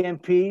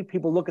 PMP,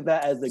 people look at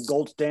that as the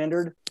gold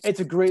standard. It's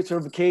a great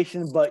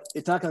certification, but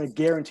it's not going to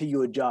guarantee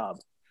you a job.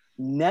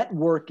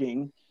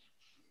 Networking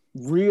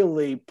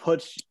really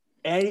puts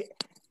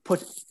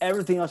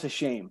everything else to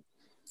shame.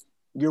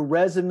 Your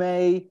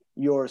resume,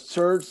 your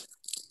certs,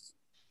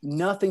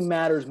 nothing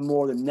matters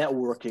more than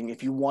networking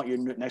if you want your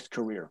next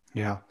career.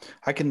 Yeah.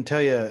 I can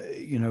tell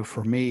you,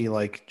 for me,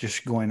 like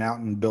just going out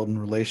and building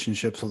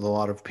relationships with a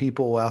lot of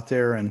people out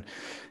there. And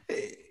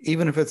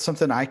even if it's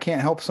something I can't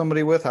help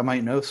somebody with, I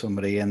might know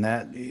somebody, and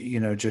that,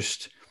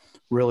 just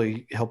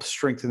really helps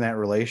strengthen that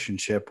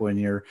relationship when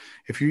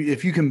if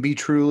you can be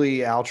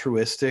truly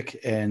altruistic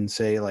and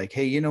say like,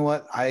 hey, you know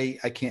what? I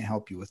can't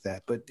help you with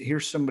that, but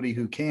here's somebody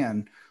who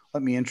can.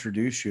 Let me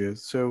introduce you.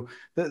 So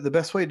the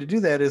best way to do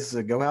that is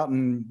to go out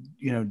and,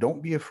 don't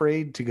be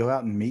afraid to go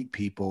out and meet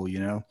people.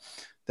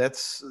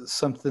 That's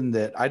something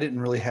that I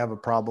didn't really have a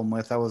problem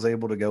with. I was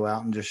able to go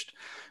out and just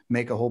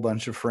make a whole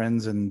bunch of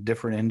friends in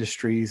different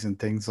industries and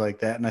things like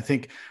that. And I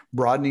think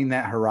broadening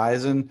that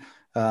horizon,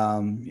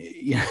 what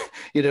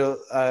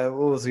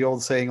was the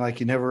old saying?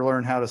 Like, you never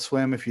learn how to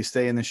swim if you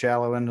stay in the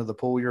shallow end of the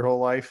pool your whole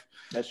life.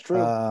 That's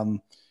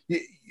true.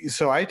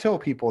 So I tell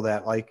people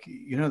that, like,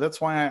 that's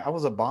why I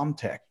was a bomb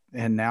tech.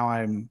 and now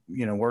I'm,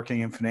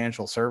 working in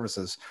financial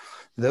services.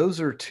 Those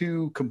are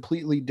two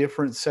completely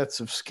different sets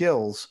of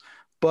skills,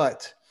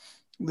 but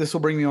this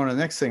will bring me on to the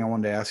next thing I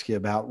wanted to ask you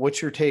about.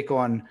 What's your take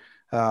on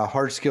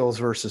hard skills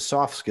versus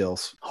soft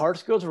skills? Hard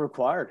skills are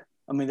required.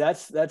 I mean,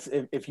 that's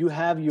if you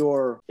have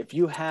your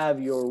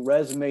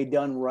resume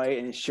done right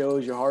and it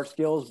shows your hard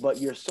skills,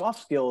 but your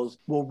soft skills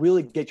will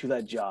really get you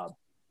that job.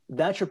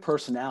 That's your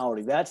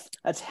personality.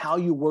 That's how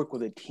you work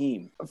with a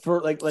team.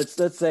 For like let's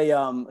say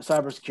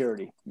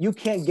cybersecurity. You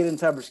can't get in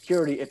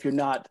cybersecurity if you're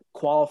not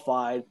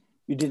qualified.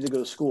 You did to go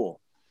to school,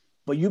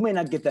 but you may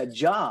not get that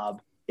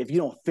job if you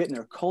don't fit in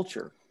their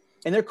culture.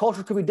 And their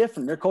culture could be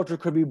different. Their culture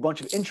could be a bunch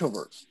of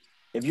introverts.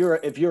 If you're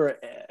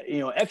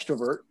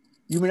extrovert,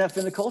 you may not fit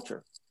in the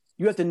culture.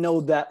 You have to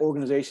know that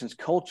organization's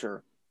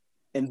culture,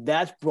 and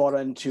that's brought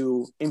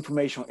into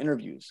informational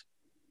interviews.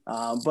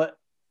 But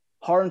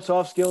hard and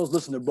soft skills,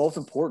 listen, they're both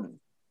important,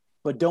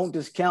 but don't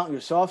discount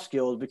your soft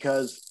skills,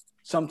 because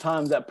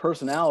sometimes that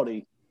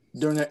personality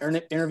during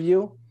the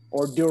interview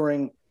or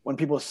during when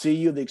people see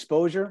you, the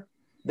exposure,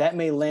 that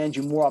may land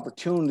you more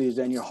opportunities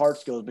than your hard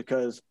skills,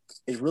 because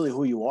it's really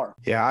who you are.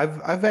 Yeah,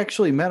 I've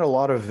actually met a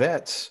lot of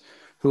vets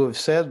who have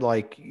said,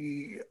 like,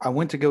 I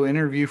went to go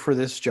interview for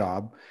this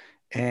job,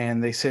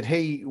 and they said,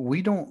 hey,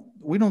 we don't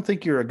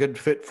think you're a good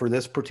fit for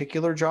this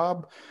particular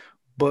job,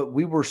 but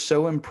we were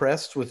so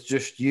impressed with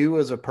just you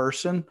as a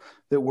person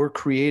that we're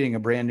creating a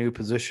brand new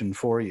position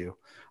for you.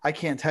 I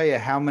can't tell you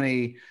how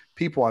many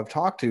people I've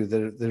talked to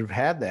that have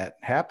had that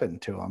happen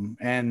to them.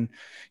 And,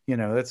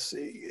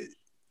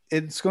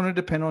 it's going to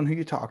depend on who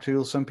you talk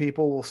to. Some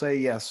people will say,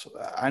 yes,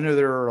 I know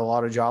there are a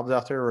lot of jobs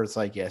out there where it's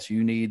like, yes,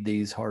 you need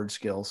these hard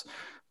skills.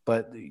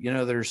 But,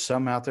 there's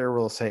some out there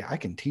where they'll say, I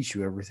can teach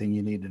you everything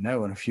you need to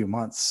know in a few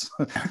months.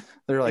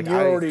 They're like,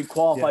 you're already a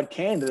qualified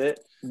candidate.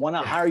 Why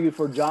not hire you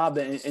for a job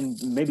and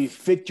maybe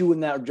fit you in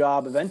that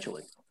job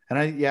eventually? And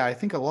I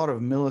think a lot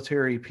of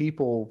military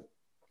people,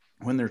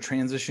 when they're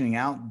transitioning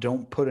out,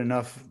 don't put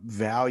enough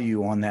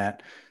value on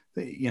that.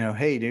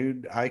 Hey,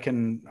 dude, I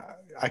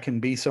can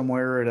be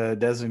somewhere at a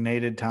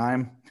designated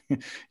time.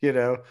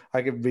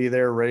 I could be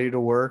there ready to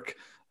work.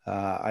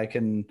 I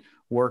can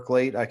work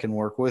late. I can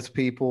work with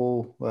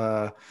people.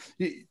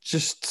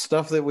 Just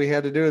stuff that we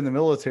had to do in the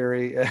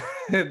military.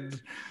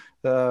 And,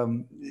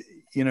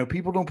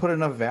 people don't put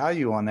enough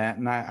value on that.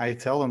 And I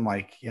tell them,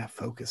 like, yeah,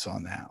 focus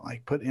on that.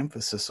 Like, put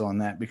emphasis on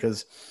that,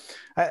 because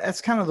that's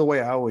kind of the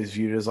way I always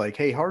viewed it, is like,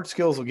 hey, hard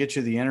skills will get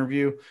you the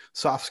interview.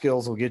 Soft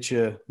skills will get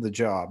you the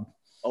job.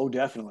 Oh,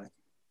 definitely.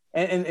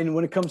 And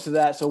when it comes to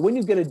that, so when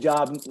you get a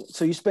job,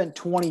 so you spent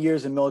 20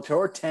 years in military,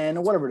 or 10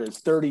 or whatever it is,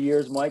 30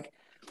 years, Mike,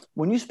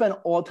 when you spend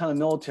all the time in the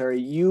military,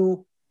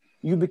 you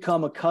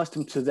become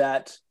accustomed to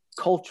that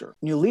culture.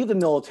 When you leave the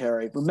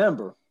military,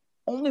 remember,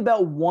 only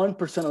about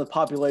 1% of the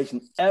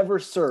population ever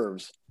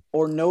serves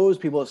or knows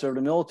people that serve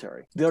the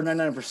military. The other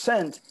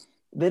 99%,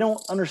 they don't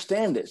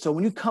understand it. So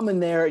when you come in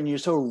there and you're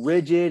so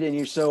rigid and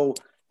you're so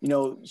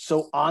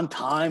on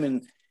time,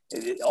 and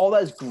all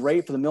that is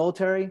great for the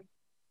military,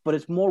 but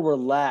it's more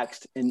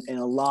relaxed in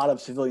a lot of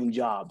civilian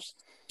jobs.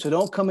 So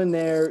don't come in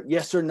there,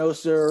 yes sir, no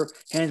sir,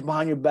 hands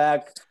behind your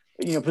back,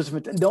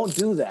 don't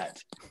do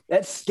that.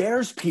 That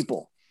scares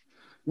people.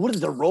 What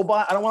is the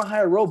robot? I don't want to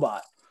hire a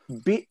robot.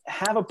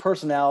 Have a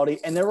personality.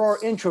 And there are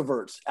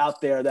introverts out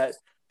there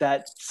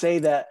that say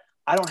that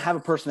I don't have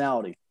a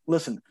personality.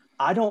 Listen,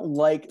 I don't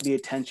like the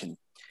attention.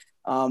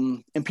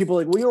 And people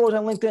are like, well, you're always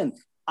on LinkedIn.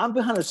 I'm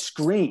behind a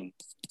screen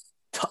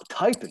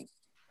typing.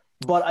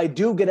 But I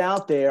do get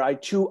out there. I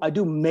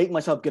do make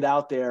myself get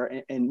out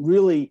there and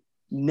really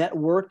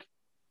network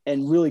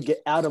and really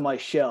get out of my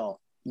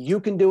shell. You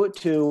can do it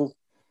too.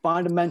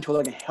 Find a mentor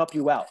that can help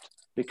you out,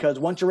 because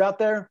once you're out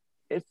there,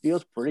 it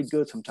feels pretty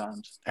good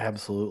sometimes.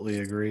 Absolutely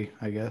agree,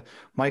 I guess.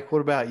 Mike,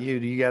 what about you?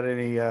 Do you got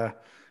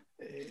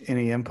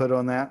any input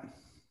on that?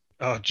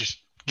 Oh, just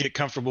get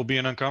comfortable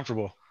being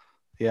uncomfortable.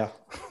 Yeah.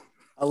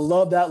 I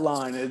love that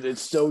line. It's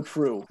so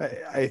true.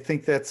 I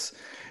think that's,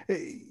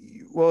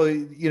 well,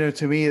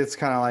 to me, it's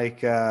kind of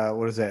like,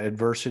 what is that?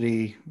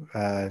 Adversity,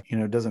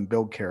 doesn't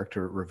build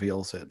character, it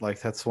reveals it. Like,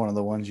 that's one of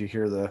the ones you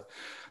hear the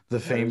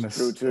famous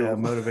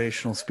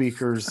motivational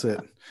speakers that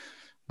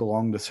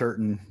belong to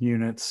certain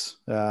units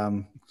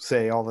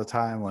say all the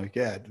time, like,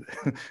 yeah,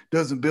 it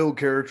doesn't build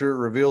character, it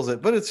reveals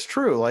it. But it's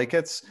true. Like,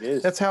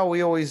 that's how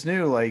we always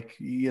knew, like,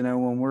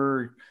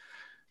 when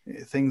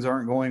things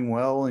aren't going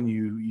well and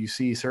you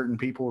see certain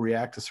people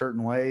react a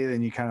certain way,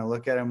 then you kind of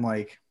look at them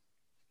like,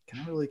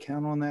 can I really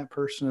count on that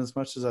person as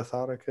much as I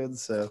thought I could?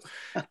 So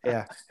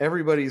yeah,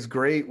 everybody's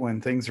great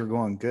when things are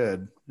going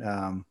good.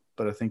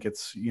 But I think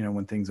it's,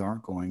 when things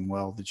aren't going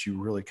well, that you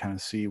really kind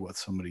of see what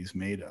somebody's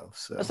made of.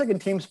 So that's like in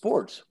team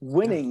sports.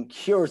 Winning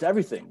cures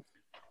everything.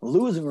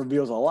 Losing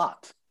reveals a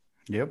lot.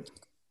 Yep.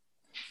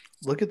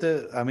 Look at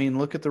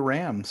the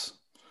Rams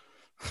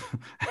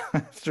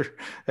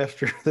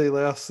after they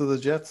lost to the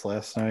Jets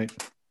last night.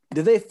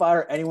 Did they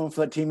fire anyone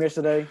for that team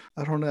yesterday?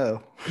 I don't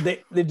know.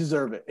 They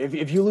deserve it.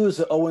 If you lose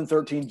the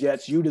 0-13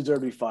 Jets, you deserve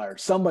to be fired.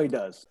 Somebody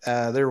does.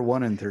 They're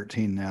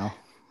 1-13 now.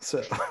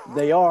 So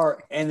they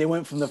are, and they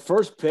went from the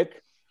first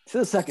pick to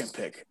the second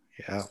pick.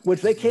 Yeah.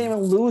 Which they can't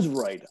even lose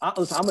right.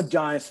 Listen, I'm a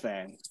Giants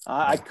fan.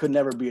 I could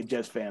never be a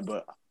Jets fan,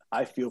 but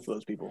I feel for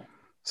those people.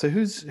 So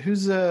who's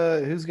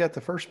got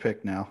the first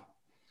pick now?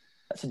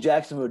 That's the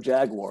Jacksonville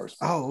Jaguars.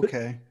 Oh,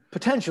 okay.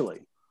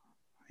 Potentially.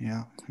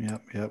 Yeah.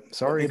 Yep.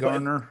 Sorry,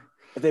 Garner.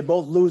 If they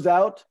both lose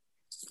out,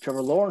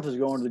 Trevor Lawrence is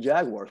going to the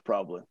Jaguars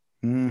probably.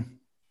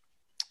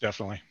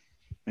 Definitely.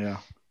 Yeah.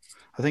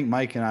 I think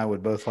Mike and I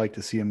would both like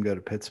to see him go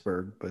to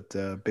Pittsburgh,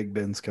 but Big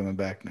Ben's coming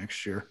back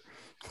next year.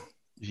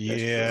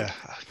 Yeah.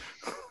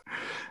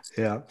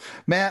 Yeah.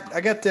 Matt,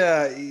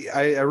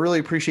 I really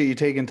appreciate you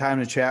taking time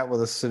to chat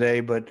with us today,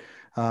 but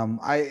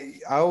I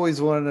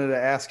always wanted to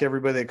ask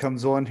everybody that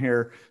comes on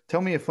here, tell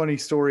me a funny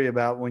story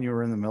about when you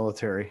were in the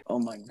military. Oh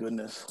my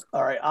goodness.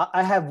 All right.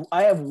 I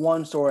have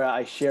one story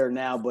I share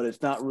now, but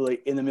it's not really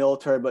in the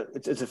military, but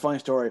it's a funny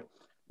story.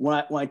 When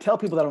I tell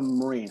people that I'm a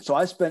Marine, so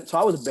I was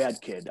a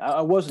bad kid.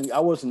 I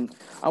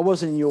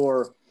wasn't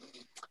your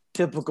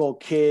typical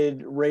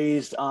kid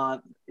raised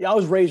on, I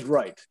was raised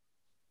right.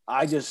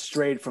 I just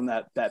strayed from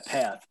that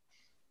path.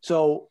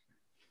 So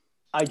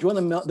I joined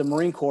the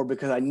Marine Corps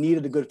because I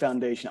needed a good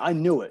foundation. I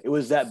knew it. It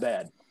was that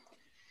bad.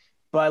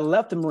 But I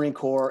left the Marine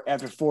Corps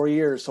after 4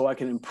 years so I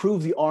can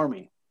improve the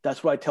Army.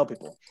 That's what I tell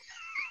people.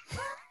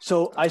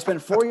 So I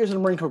spent 4 years in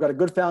the Marine Corps, got a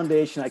good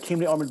foundation. I came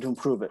to the Army to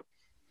improve it.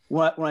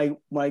 When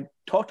I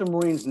talk to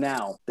Marines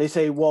now, they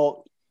say,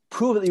 well,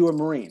 prove that you were a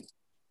Marine.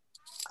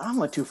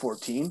 I'm a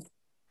 214.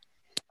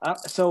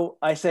 So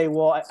I say,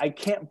 well, I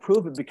can't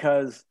prove it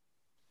because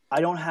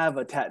I don't have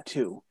a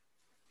tattoo.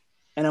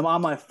 And I'm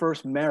on my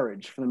first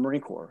marriage from the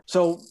Marine Corps.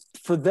 So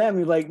for them,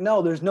 you're like,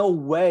 no, there's no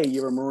way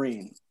you're a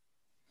Marine.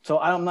 So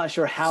I'm not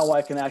sure how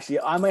I can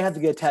I might have to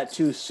get a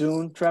tattoo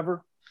soon,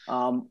 Trevor.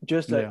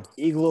 Just an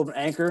eagle over an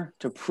anchor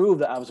to prove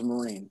that I was a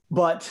Marine.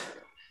 But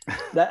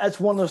that's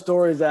one of those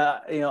stories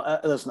that,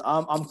 listen,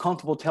 I'm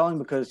comfortable telling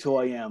because it's who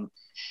I am.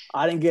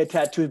 I didn't get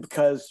tattoos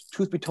because,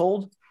 truth be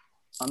told,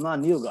 I'm not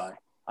a needle guy.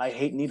 I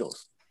hate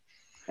needles.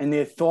 And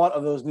the thought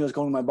of those needles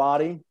going to my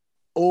body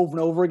over and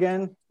over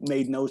again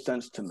made no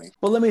sense to me.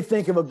 But let me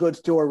think of a good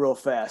story real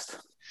fast.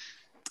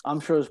 I'm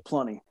sure there's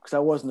plenty because I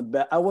wasn't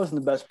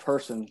the best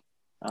person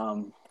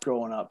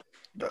growing up.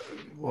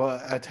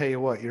 Well, I tell you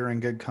what, you're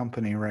in good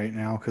company right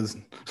now because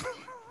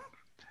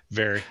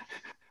very.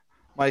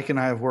 Mike and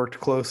I have worked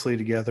closely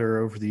together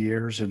over the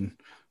years, and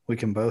we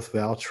can both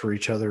vouch for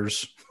each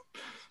other's.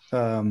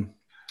 What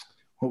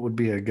would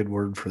be a good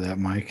word for that,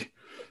 Mike?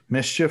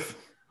 Mischief?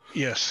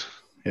 Yes.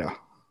 Yeah.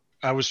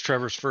 I was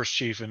Trevor's first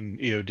chief in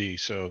EOD,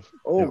 so.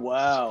 Oh,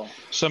 wow.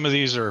 Some of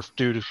these are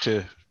due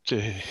to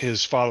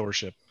his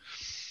followership.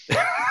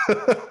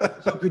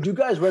 So could you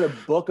guys write a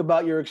book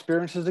about your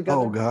experiences together?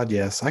 Oh, God,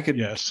 yes. I could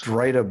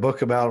write a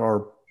book about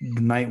our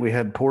night we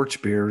had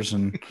porch beers.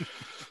 And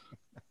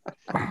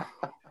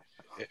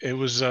it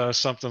was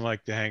something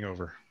like The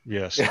Hangover.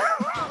 Yes.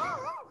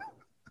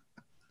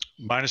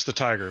 Minus the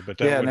tiger, but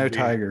that no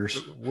tigers.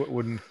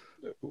 Wouldn't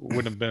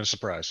have been a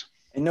surprise.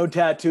 And no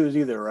tattoos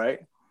either,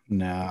 right?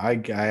 No,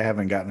 I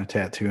haven't gotten a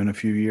tattoo in a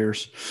few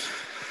years.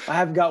 I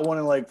haven't got one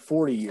in like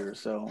 40 years.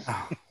 So,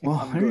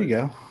 well, there you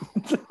go.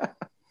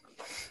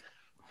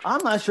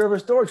 I'm not sure of a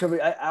story,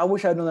 Trevor. I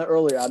wish I'd known that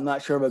earlier. I'm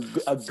not sure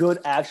of a good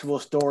actual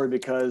story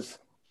because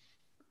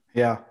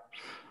I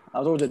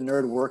was always a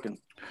nerd working.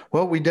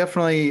 Well, I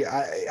definitely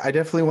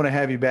want to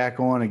have you back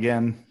on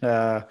again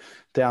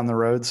down the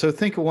road. So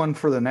think of one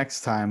for the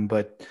next time.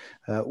 But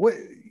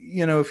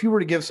if you were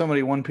to give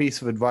somebody one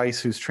piece of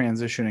advice who's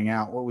transitioning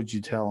out, what would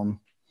you tell them?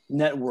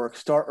 Network.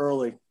 Start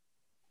early.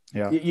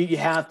 Yeah. You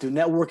have to.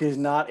 Network is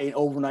not an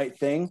overnight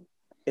thing.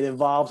 It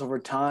evolves over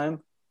time.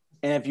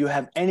 And if you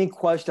have any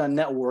question on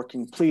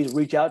networking, please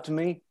reach out to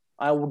me.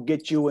 I will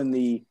get you in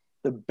the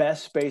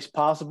best space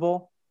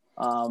possible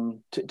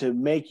to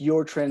make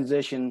your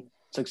transition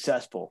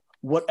successful.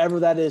 Whatever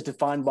that is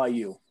defined by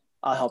you,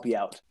 I'll help you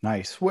out.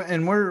 Nice.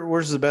 And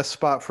where's the best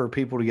spot for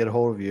people to get a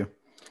hold of you?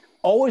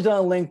 Always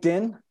on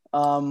LinkedIn.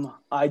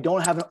 I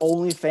don't have an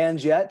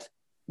OnlyFans yet,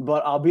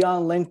 but I'll be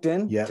on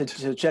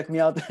LinkedIn to check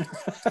me out there.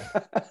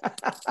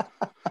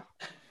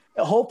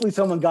 Hopefully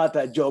someone got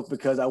that joke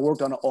because I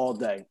worked on it all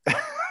day.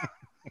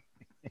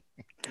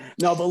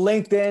 No, but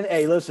LinkedIn,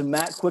 hey, listen,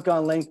 Matt Quick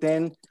on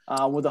LinkedIn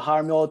with the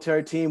Higher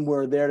Military Team.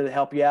 We're there to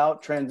help you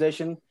out,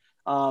 transition.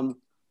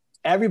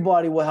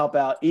 Everybody will help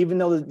out. Even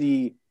though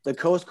the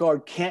Coast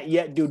Guard can't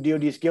yet do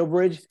DoD Skill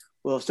Bridge,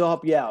 we'll still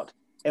help you out.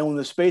 And when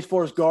the Space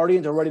Force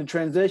Guardians are ready to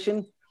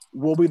transition,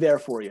 we'll be there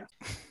for you.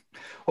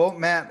 Well,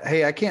 Matt,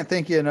 hey, I can't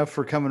thank you enough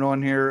for coming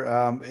on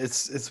here.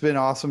 It's been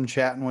awesome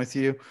chatting with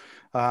you.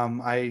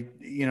 I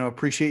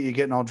appreciate you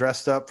getting all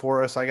dressed up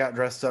for us. I got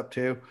dressed up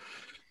too.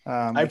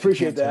 I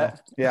appreciate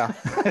that. Yeah.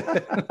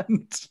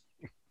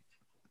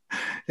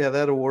 Yeah,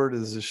 that award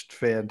is just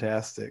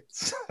fantastic.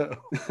 So.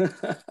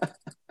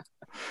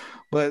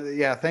 But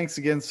yeah, thanks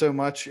again so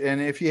much.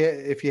 And if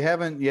you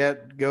haven't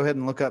yet, go ahead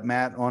and look up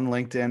Matt on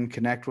LinkedIn,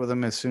 connect with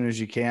him as soon as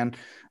you can.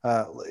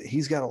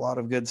 He's got a lot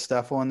of good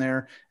stuff on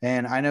there,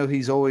 and I know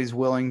he's always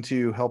willing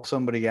to help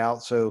somebody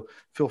out. So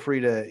feel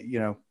free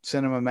to,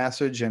 send him a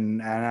message,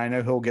 and I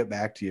know he'll get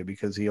back to you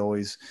because he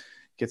always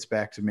gets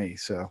back to me.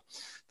 So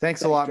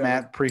thanks a lot, Trevor.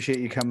 Matt. Appreciate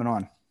you coming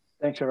on.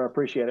 Thanks, Trevor. I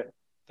appreciate it.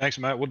 Thanks,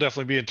 Matt. We'll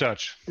definitely be in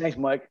touch. Thanks,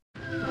 Mike.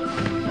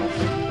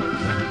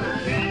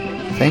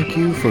 Thank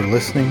you for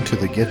listening to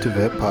the Get to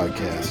Vet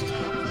podcast.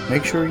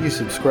 Make sure you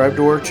subscribe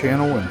to our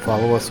channel and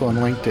follow us on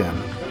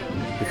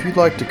LinkedIn. If you'd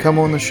like to come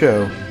on the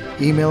show,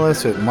 email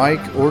us at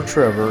Mike or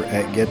Trevor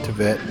at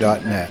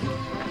gettovet.net.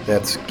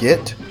 That's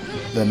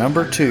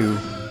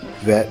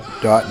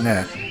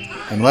get2vet.net,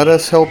 and let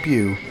us help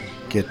you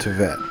get to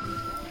vet.